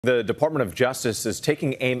The Department of Justice is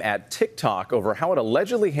taking aim at TikTok over how it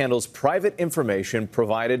allegedly handles private information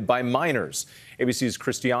provided by minors. ABC's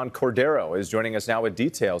Christiane Cordero is joining us now with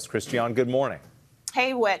details. Christiane, good morning.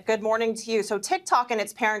 Hey, Whit. Good morning to you. So TikTok and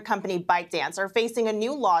its parent company ByteDance are facing a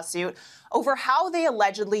new lawsuit over how they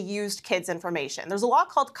allegedly used kids' information. There's a law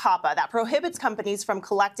called COPPA that prohibits companies from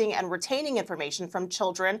collecting and retaining information from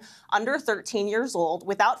children under 13 years old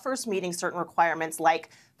without first meeting certain requirements like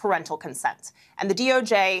parental consent. And the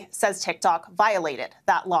DOJ says TikTok violated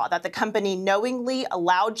that law, that the company knowingly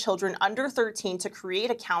allowed children under 13 to create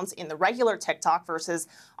accounts in the regular TikTok versus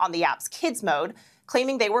on the app's kids mode,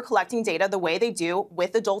 claiming they were collecting data the way they do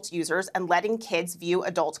with adult users and letting kids view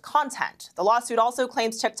adult content. The lawsuit also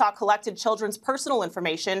claims TikTok collected children's personal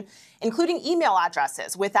information, including email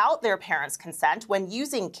addresses, without their parents' consent when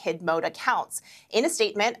using kid mode accounts. In a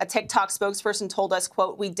statement, a TikTok spokesperson told us,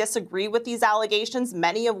 quote, "We disagree with these allegations,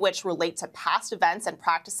 many of which relate to past events and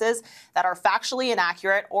practices that are factually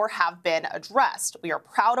inaccurate or have been addressed. We are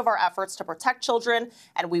proud of our efforts to protect children,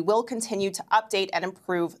 and we will continue to update and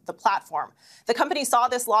improve the platform." The company saw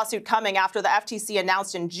this lawsuit coming after the FTC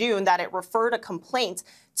announced in June that it referred a complaint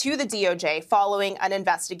to the DOJ following an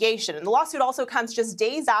investigation. And the lawsuit also comes just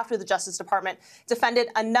days after the Justice Department defended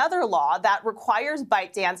another law that requires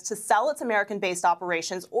ByteDance to sell its American-based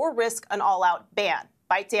operations or risk an all-out ban.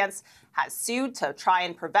 ByteDance has sued to try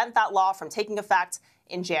and prevent that law from taking effect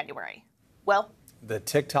in January. Well, the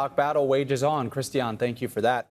TikTok battle wages on. Christiane, thank you for that.